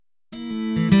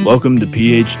Welcome to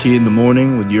PHT in the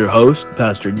Morning with your host,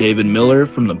 Pastor David Miller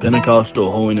from the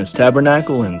Pentecostal Holiness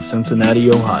Tabernacle in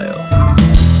Cincinnati, Ohio.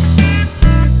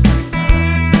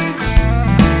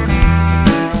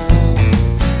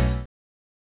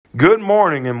 Good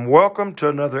morning and welcome to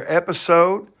another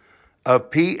episode of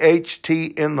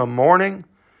PHT in the Morning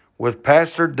with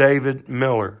Pastor David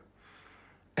Miller.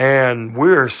 And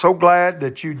we're so glad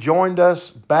that you joined us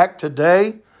back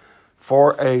today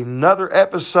for another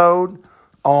episode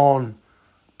on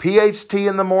PHT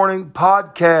in the Morning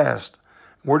podcast.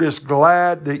 We're just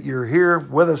glad that you're here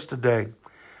with us today.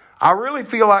 I really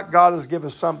feel like God has given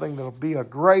us something that'll be a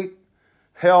great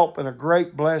help and a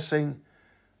great blessing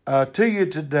to you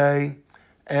today.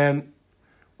 And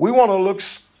we want to look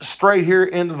straight here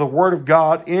into the Word of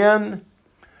God in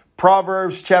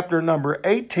Proverbs chapter number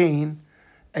 18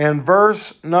 and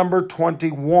verse number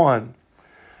 21.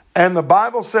 And the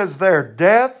Bible says there,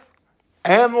 death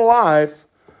and life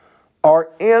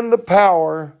are in the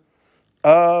power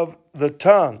of the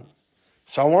tongue.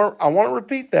 So I want to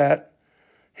repeat that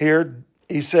here.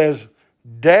 He says,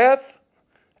 death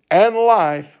and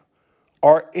life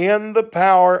are in the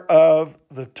power of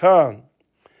the tongue.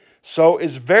 So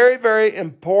it's very, very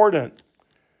important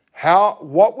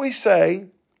what we say,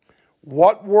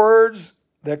 what words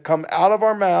that come out of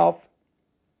our mouth,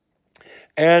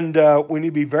 and we need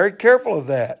to be very careful of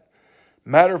that.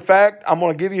 Matter of fact, I'm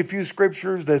going to give you a few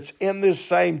scriptures that's in this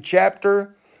same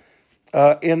chapter,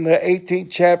 in the 18th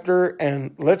chapter,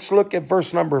 and let's look at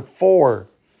verse number 4.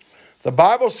 The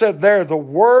Bible said there, the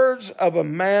words of a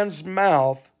man's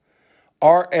mouth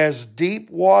are as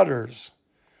deep waters,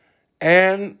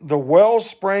 and the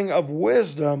wellspring of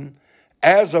wisdom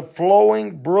as a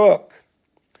flowing brook.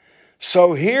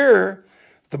 So here,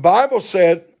 the Bible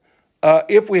said,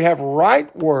 if we have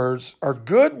right words or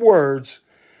good words,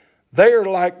 they are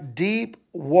like deep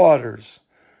waters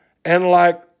and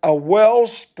like a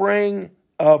wellspring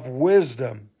of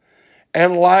wisdom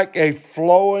and like a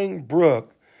flowing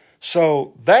brook.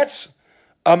 So that's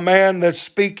a man that's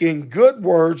speaking good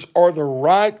words or the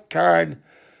right kind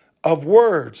of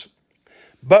words.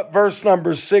 But verse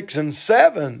number 6 and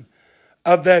 7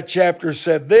 of that chapter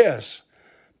said this,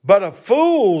 but a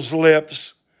fool's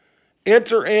lips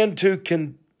enter into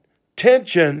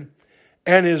contention,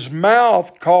 and his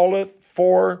mouth calleth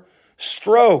for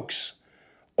strokes,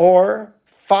 or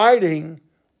fighting,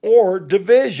 or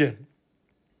division.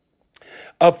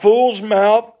 A fool's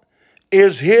mouth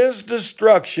is his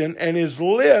destruction, and his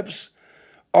lips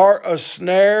are a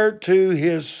snare to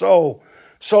his soul.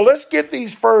 So let's get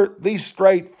these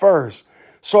straight first.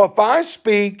 So if I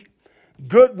speak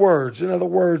good words, in other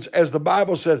words, as the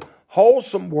Bible said,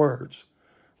 wholesome words,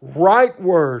 right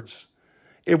words,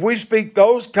 if we speak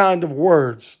those kind of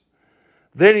words,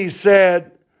 then he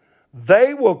said,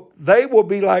 they will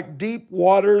be like deep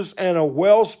waters and a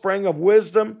wellspring of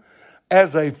wisdom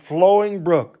as a flowing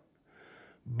brook.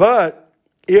 But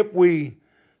if we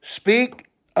speak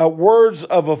words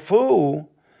of a fool,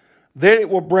 then it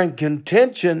will bring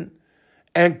contention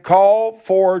and call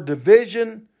for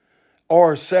division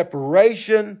or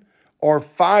separation or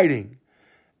fighting.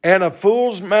 And a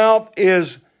fool's mouth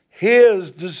is his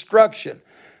destruction.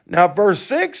 Now, verse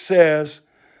 6 says,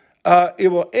 it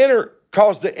will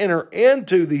cause to enter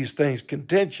into these things,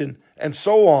 contention and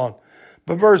so on.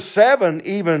 But verse 7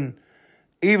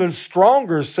 even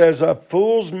stronger says a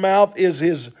fool's mouth is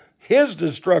his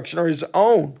destruction or his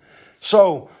own.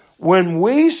 So when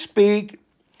we speak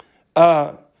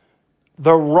the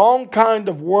wrong kind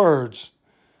of words,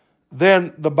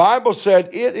 then the Bible said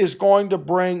it is going to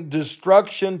bring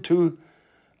destruction to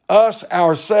us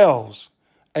ourselves.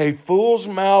 A fool's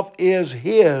mouth is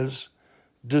his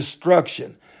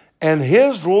destruction, and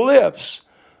his lips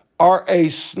are a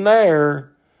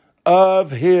snare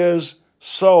of his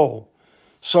soul.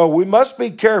 So we must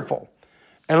be careful.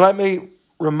 And let me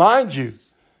remind you,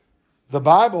 the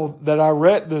Bible that I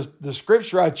read, the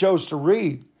scripture I chose to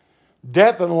read,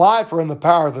 death and life are in the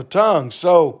power of the tongue.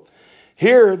 So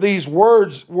here these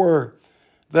words were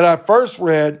that I first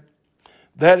read,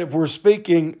 that if we're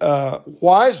speaking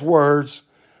wise words,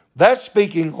 that's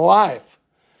speaking life.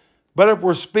 But if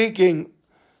we're speaking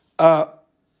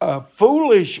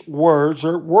foolish words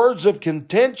or words of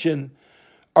contention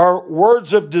or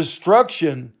words of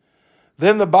destruction,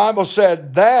 then the Bible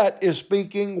said that is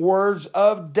speaking words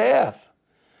of death.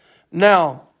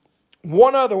 Now,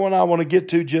 one other one I want to get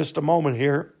to just a moment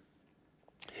here.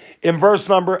 In verse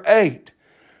number 8,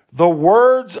 the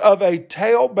words of a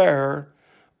talebearer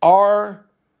are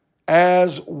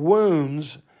as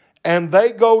wounds, and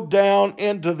they go down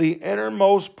into the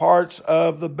innermost parts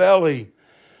of the belly,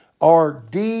 or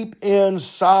deep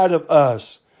inside of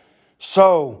us.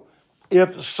 So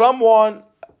if someone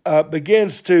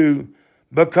begins to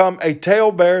become a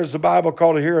talebearer, as the Bible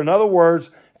called it here, in other words,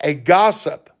 a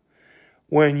gossip,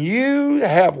 when you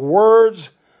have words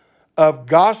of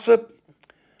gossip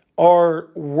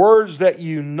or words that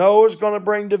you know is going to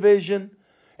bring division,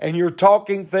 and you're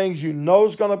talking things you know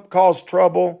is going to cause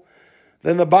trouble,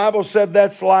 then the Bible said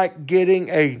that's like getting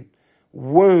a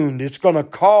wound. It's going to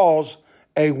cause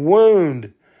a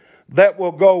wound that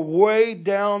will go way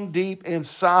down deep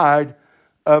inside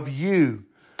of you.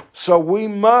 So we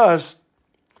must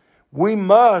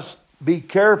be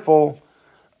careful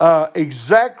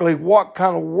exactly what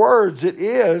kind of words it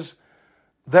is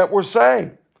that we're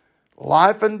saying.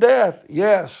 Life and death,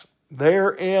 yes,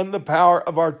 they're in the power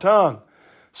of our tongue.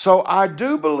 So I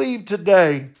do believe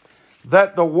today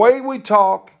that the way we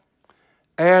talk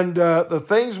and the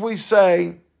things we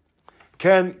say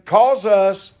can cause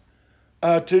us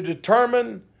to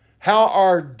determine how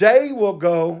our day will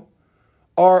go,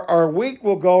 or our week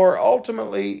will go, or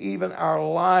ultimately even our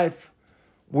life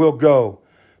will go.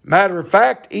 Matter of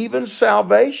fact, even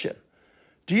salvation.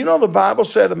 Do you know the Bible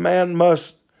said a man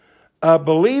must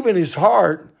believe in his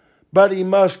heart, but he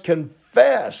must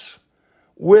confess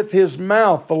with his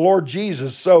mouth the Lord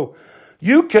Jesus. So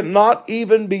you cannot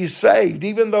even be saved,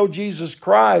 even though Jesus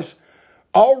Christ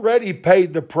already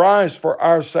paid the price for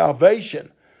our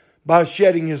salvation by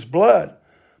shedding his blood.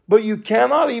 But you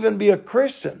cannot even be a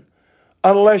Christian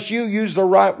unless you use the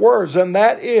right words, and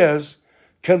that is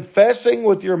confessing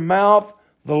with your mouth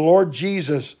the Lord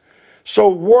Jesus. So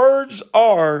words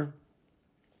are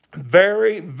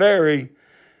very, very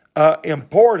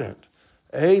important.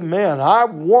 Amen. I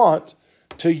want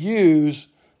to use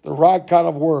the right kind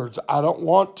of words. I don't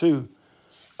want to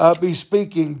be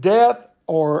speaking death,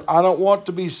 or I don't want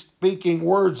to be speaking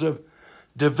words of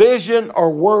division or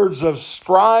words of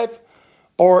strife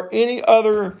or any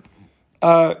other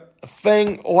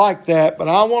thing like that. But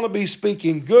I want to be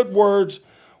speaking good words,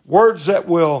 words that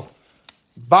will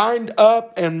bind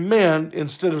up and mend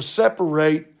instead of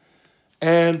separate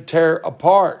and tear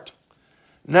apart.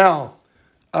 Now,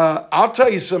 I'll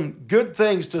tell you some good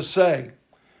things to say.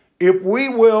 If we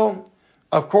will,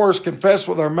 of course, confess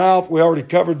with our mouth, we already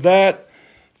covered that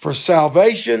for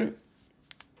salvation.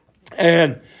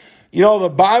 And, you know, the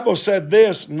Bible said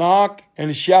this: knock and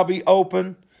it shall be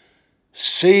open,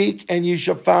 seek and you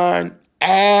shall find,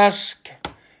 ask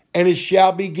and it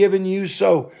shall be given you.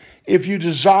 So if you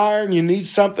desire and you need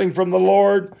something from the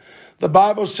Lord, the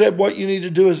Bible said what you need to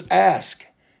do is ask.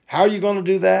 How are you going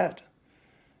to do that?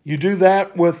 You do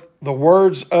that with the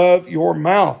words of your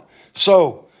mouth.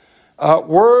 So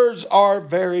words are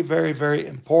very, very, very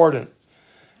important.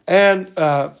 And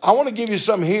I want to give you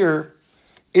some here,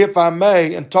 if I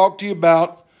may, and talk to you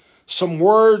about some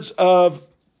words of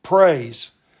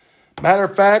praise. Matter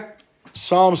of fact,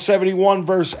 Psalm 71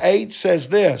 verse 8 says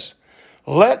this: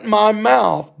 let my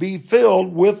mouth be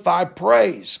filled with thy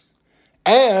praise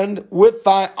and with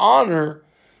thy honor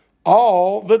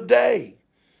all the day.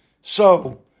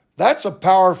 So that's a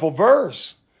powerful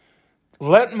verse.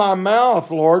 Let my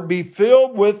mouth, Lord, be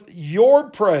filled with your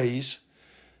praise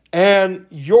and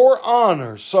your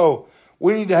honor. So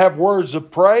we need to have words of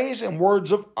praise and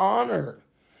words of honor.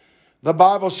 The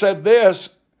Bible said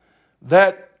this,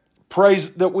 that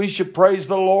we should praise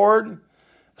the Lord,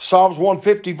 Psalms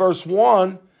 150 verse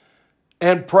 1,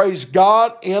 and praise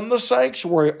God in the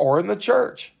sanctuary or in the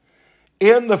church,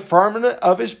 in the firmament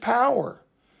of his power.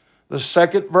 The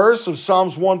second verse of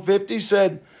Psalms 150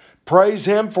 said, praise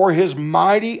him for his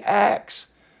mighty acts.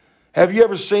 Have you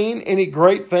ever seen any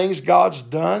great things God's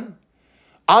done?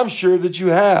 I'm sure that you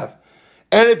have.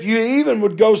 And if you even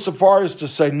would go so far as to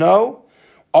say no,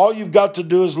 all you've got to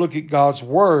do is look at God's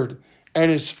word,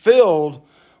 and it's filled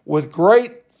with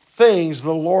great things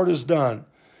the Lord has done.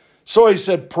 So he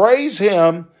said, praise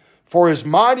him for his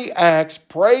mighty acts.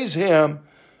 Praise him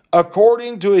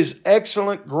according to his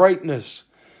excellent greatness.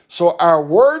 So our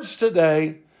words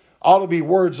today ought to be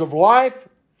words of life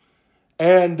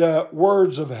and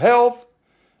words of health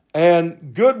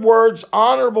and good words,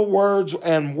 honorable words,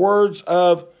 and words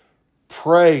of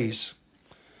praise.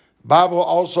 The Bible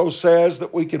also says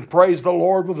that we can praise the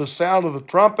Lord with the sound of the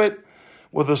trumpet,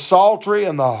 with the psaltery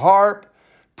and the harp,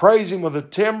 praise him with the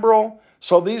timbrel.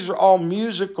 So these are all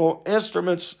musical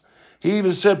instruments. He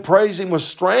even said praise him with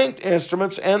stringed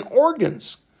instruments and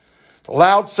organs,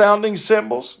 loud sounding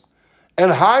cymbals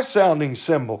and high sounding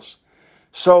cymbals.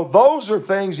 So those are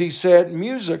things, he said,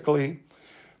 musically,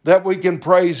 that we can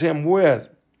praise him with.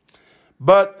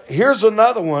 But here's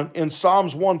another one in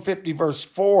Psalms 150 verse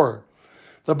 4.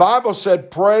 The Bible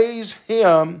said, praise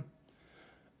him,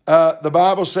 the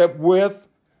Bible said, with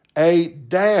a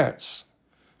dance.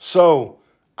 So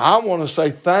I want to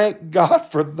say thank God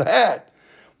for that.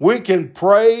 We can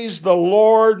praise the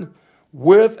Lord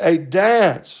with a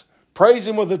dance. Praise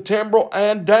Him with a timbrel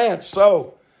and dance.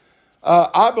 So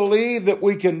I believe that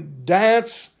we can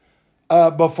dance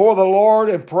before the Lord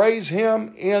and praise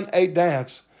Him in a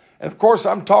dance. And of course,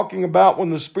 I'm talking about when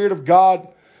the Spirit of God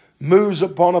moves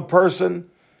upon a person.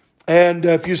 And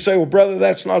if you say, well, brother,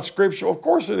 that's not scriptural. Of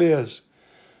course it is.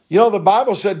 You know, the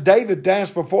Bible said David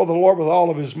danced before the Lord with all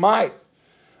of his might.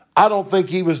 I don't think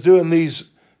he was doing these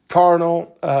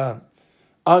carnal,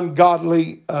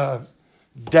 ungodly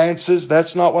dances.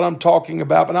 That's not what I'm talking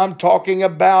about. But I'm talking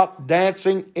about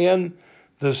dancing in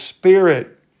the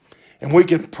Spirit. And we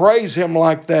can praise Him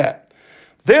like that.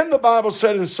 Then the Bible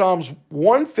said in Psalms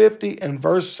 150 and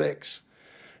verse 6,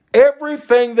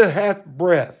 everything that hath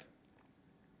breath,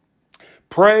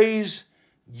 praise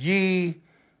ye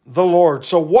the Lord.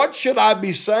 So what should I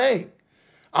be saying?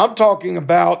 I'm talking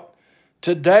about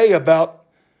today about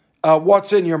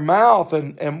what's in your mouth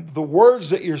and the words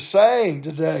that you're saying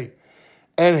today.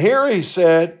 And here he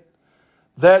said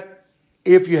that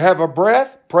if you have a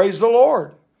breath, praise the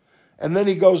Lord. And then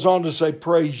he goes on to say,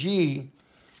 praise ye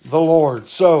the Lord.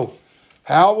 So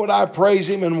how would I praise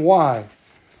Him and why?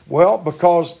 Well,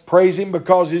 praise Him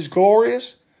because He's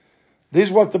glorious. This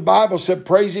is what the Bible said.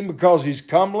 Praise Him because He's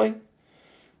comely.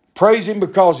 Praise Him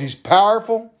because He's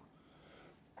powerful.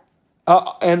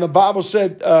 And the Bible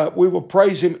said we will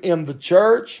praise Him in the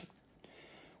church.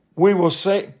 We will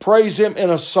praise Him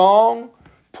in a song.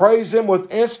 Praise Him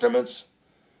with instruments.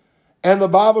 And the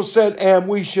Bible said, and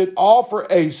we should offer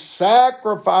a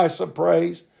sacrifice of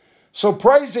praise. So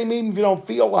praise Him even if you don't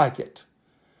feel like it.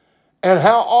 And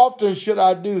how often should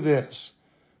I do this?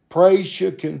 Praise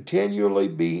should continually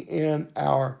be in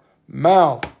our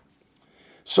mouth.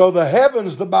 So the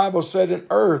heavens, the Bible said, and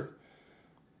earth,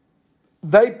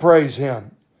 they praise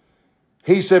Him.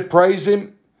 He said, praise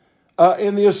Him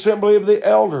in the assembly of the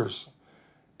elders.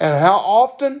 And how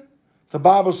often? The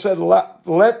Bible said,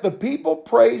 let the people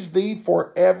praise Thee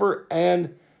forever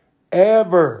and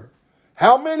ever.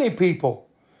 How many people?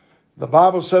 The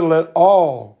Bible said, let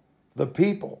all the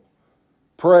people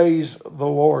praise the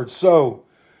Lord. So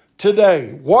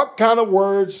today, what kind of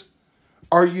words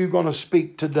are you going to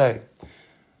speak today?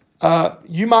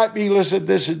 You might be listening to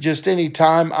this at just any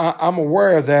time. I'm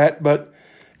aware of that. But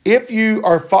if you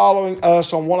are following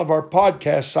us on one of our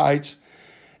podcast sites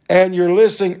and you're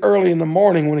listening early in the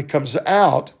morning when it comes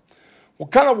out,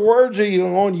 what kind of words are you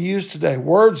going to use today?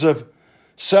 Words of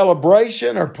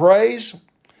celebration or praise?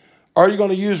 Are you going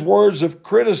to use words of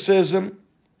criticism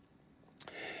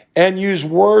and use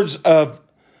words of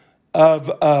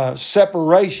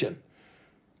separation?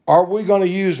 Are we going to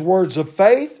use words of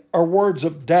faith or words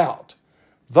of doubt?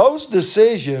 Those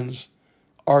decisions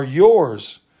are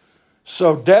yours.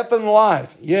 So death and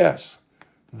life, yes,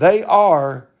 they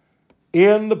are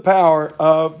in the power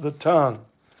of the tongue.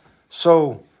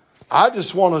 So I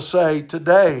just want to say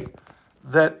today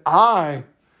that I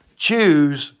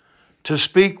choose to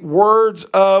speak words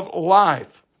of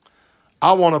life.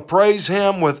 I want to praise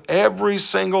Him with every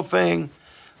single thing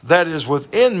that is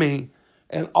within me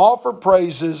and offer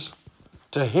praises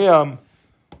to Him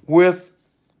with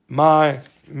my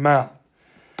mouth.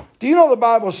 Do you know the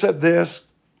Bible said this?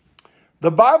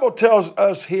 The Bible tells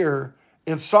us here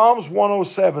in Psalms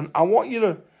 107, I want you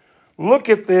to look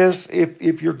at this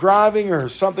if you're driving or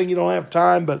something you don't have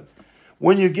time, but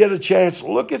when you get a chance,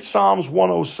 look at Psalms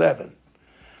 107.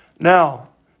 Now,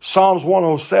 Psalms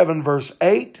 107 verse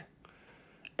 8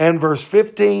 and verse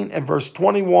 15 and verse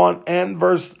 21 and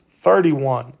verse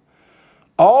 31.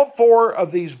 All four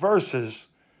of these verses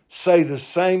say the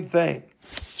same thing.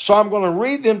 So I'm going to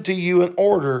read them to you in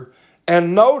order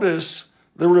and notice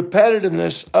the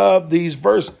repetitiveness of these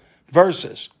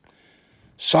verses.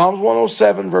 Psalms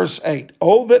 107 verse 8.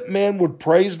 Oh, that men would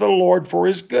praise the Lord for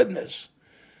His goodness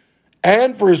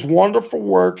and for His wonderful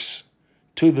works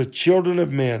to the children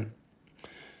of men.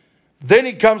 Then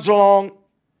he comes along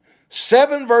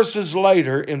 7 verses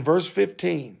later in verse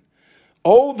 15.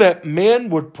 Oh, that men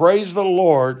would praise the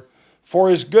Lord for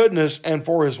His goodness and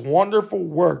for His wonderful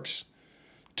works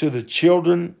to the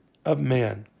children of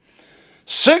men.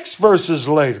 6 verses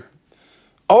later.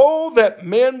 Oh, that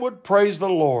men would praise the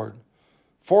Lord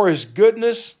for His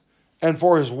goodness and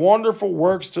for His wonderful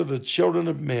works to the children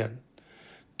of men.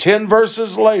 10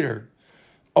 verses later.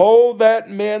 Oh, that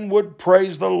men would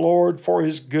praise the Lord for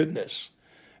His goodness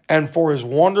and for His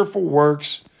wonderful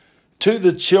works to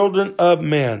the children of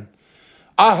men.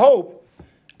 I hope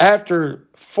after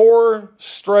 4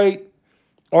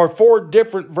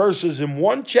 different verses in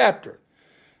one chapter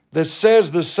that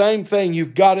says the same thing.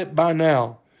 You've got it by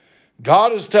now.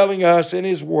 God is telling us in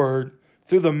His Word,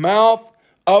 through the mouth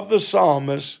of the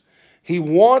psalmist, He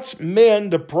wants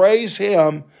men to praise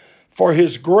Him for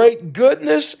His great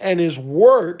goodness and His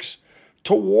works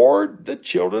toward the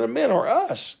children of men, or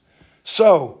us.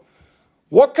 So,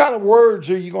 what kind of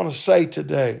words are you going to say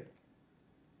today?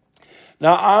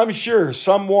 Now, I'm sure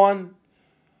someone,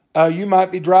 you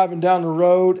might be driving down the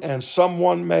road and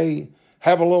someone may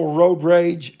have a little road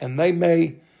rage and they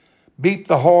may beep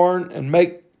the horn and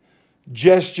make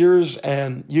gestures,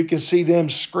 and you can see them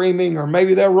screaming, or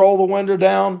maybe they'll roll the window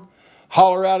down,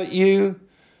 holler out at you.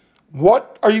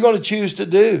 What are you going to choose to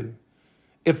do?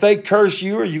 If they curse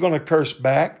you, are you going to curse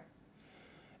back?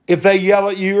 If they yell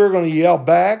at you, you're going to yell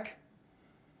back?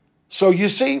 So you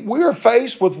see, we are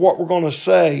faced with what we're going to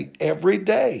say every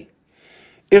day.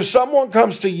 If someone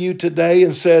comes to you today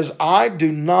and says, I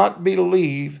do not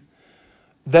believe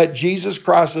that Jesus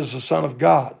Christ is the Son of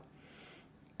God,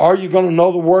 are you going to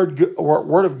know the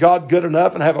word of God good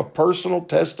enough and have a personal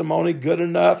testimony good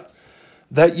enough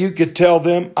that you could tell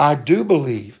them, I do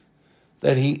believe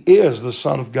that He is the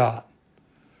Son of God?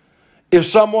 If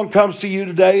someone comes to you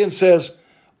today and says,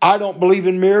 I don't believe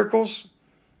in miracles,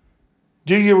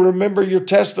 do you remember your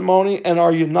testimony, and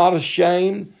are you not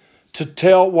ashamed to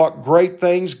tell what great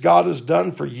things God has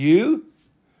done for you?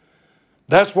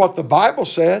 That's what the Bible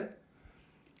said.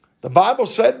 The Bible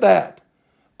said that.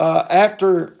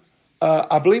 After,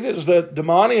 I believe it was the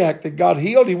demoniac that got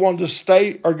healed, he wanted to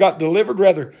stay, or got delivered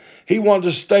rather, he wanted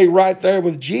to stay right there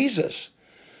with Jesus.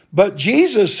 But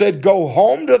Jesus said, go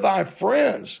home to thy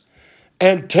friends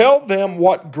and tell them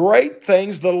what great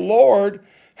things the Lord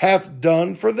hath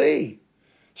done for thee.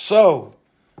 So,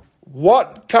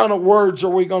 what kind of words are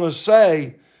we going to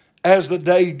say as the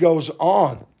day goes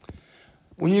on?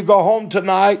 When you go home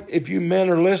tonight, if you men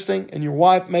are listening and your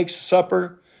wife makes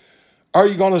supper, are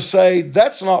you going to say,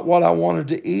 that's not what I wanted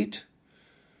to eat?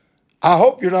 I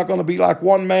hope you're not going to be like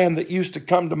one man that used to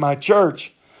come to my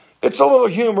church. It's a little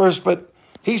humorous, but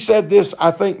he said this,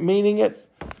 I think, meaning it.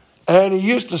 And he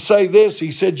used to say this.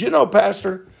 He said, you know,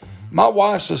 Pastor, my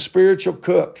wife's a spiritual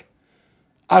cook.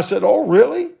 I said, oh,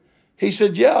 really? He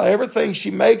said, yeah, everything she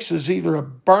makes is either a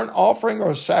burnt offering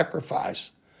or a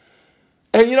sacrifice.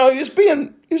 And, you know, he was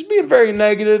being very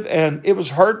negative, and it was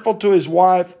hurtful to his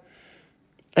wife.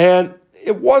 And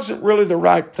it wasn't really the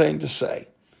right thing to say.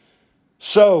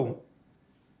 So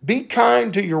be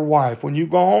kind to your wife. When you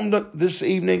go home this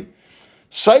evening,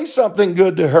 say something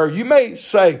good to her. You may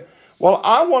say, well,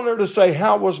 I want her to say,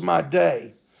 how was my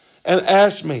day? And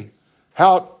ask me,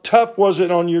 how tough was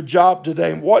it on your job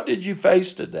today? And what did you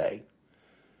face today?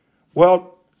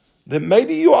 Well, then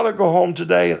maybe you ought to go home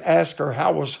today and ask her,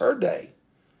 how was her day?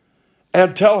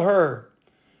 And tell her,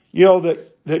 you know,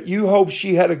 that you hope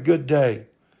she had a good day.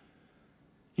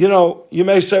 You know, you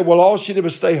may say, well, all she did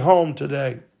was stay home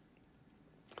today.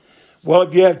 Well,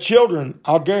 if you have children,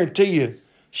 I'll guarantee you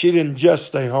she didn't just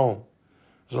stay home.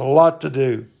 There's a lot to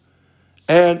do.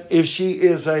 And if she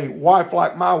is a wife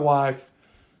like my wife,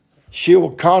 she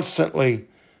will constantly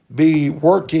be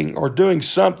working or doing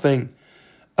something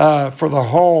for the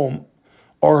home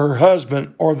or her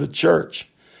husband or the church.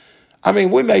 I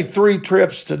mean, we made 3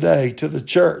 trips today to the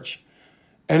church,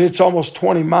 and it's almost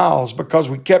 20 miles because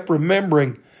we kept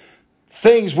remembering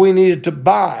things we needed to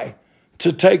buy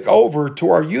to take over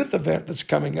to our youth event that's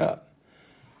coming up.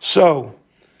 So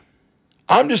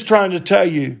I'm just trying to tell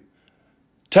you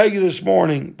this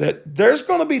morning that there's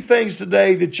going to be things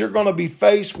today that you're going to be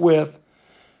faced with,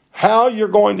 how you're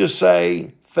going to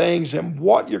say things and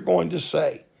what you're going to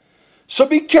say. So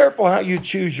be careful how you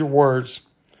choose your words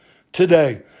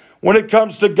today. When it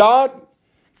comes to God,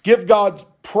 give God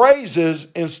praises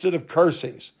instead of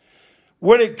cursings.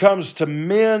 When it comes to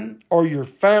men or your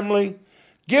family,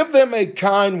 give them a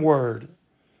kind word.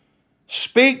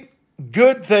 Speak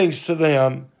good things to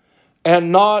them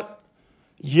and not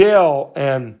yell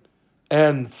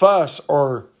and fuss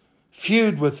or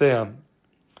feud with them.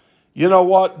 You know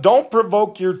what? Don't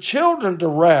provoke your children to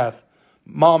wrath,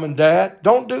 mom and dad.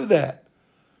 Don't do that.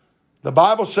 The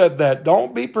Bible said that.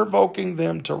 Don't be provoking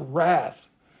them to wrath.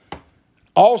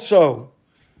 Also,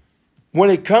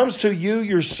 when it comes to you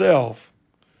yourself,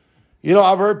 you know,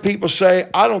 I've heard people say,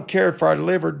 I don't care if I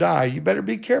live or die. You better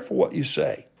be careful what you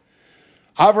say.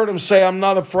 I've heard them say, I'm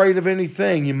not afraid of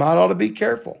anything. You might ought to be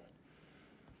careful.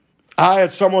 I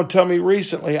had someone tell me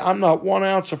recently, I'm not 1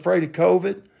 ounce afraid of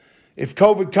COVID. If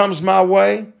COVID comes my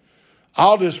way,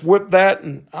 I'll just whip that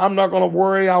and I'm not going to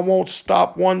worry. I won't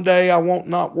stop one day. I won't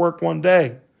not work one day.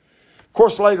 Of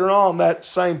course, later on, that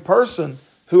same person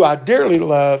who I dearly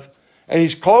love and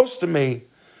he's close to me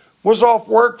was off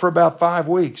work for about 5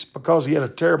 weeks because he had a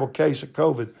terrible case of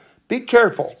COVID. Be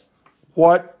careful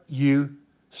what you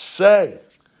say.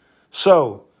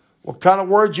 So, what kind of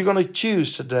words are you going to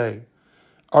choose today?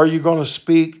 Are you going to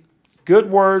speak good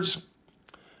words?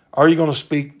 Are you going to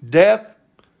speak death?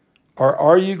 Or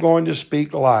are you going to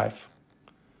speak life?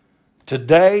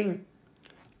 Today,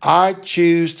 I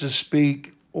choose to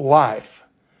speak life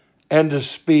and to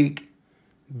speak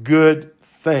good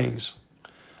things.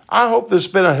 I hope this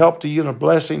has been a help to you and a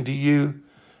blessing to you.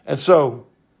 And so,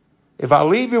 if I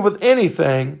leave you with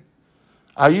anything,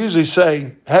 I usually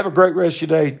say, have a great rest of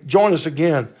your day. Join us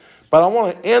again. But I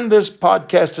want to end this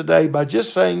podcast today by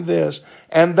just saying this,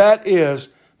 and that is,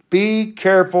 be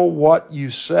careful what you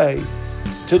say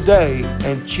today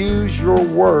and choose your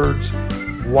words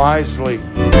wisely.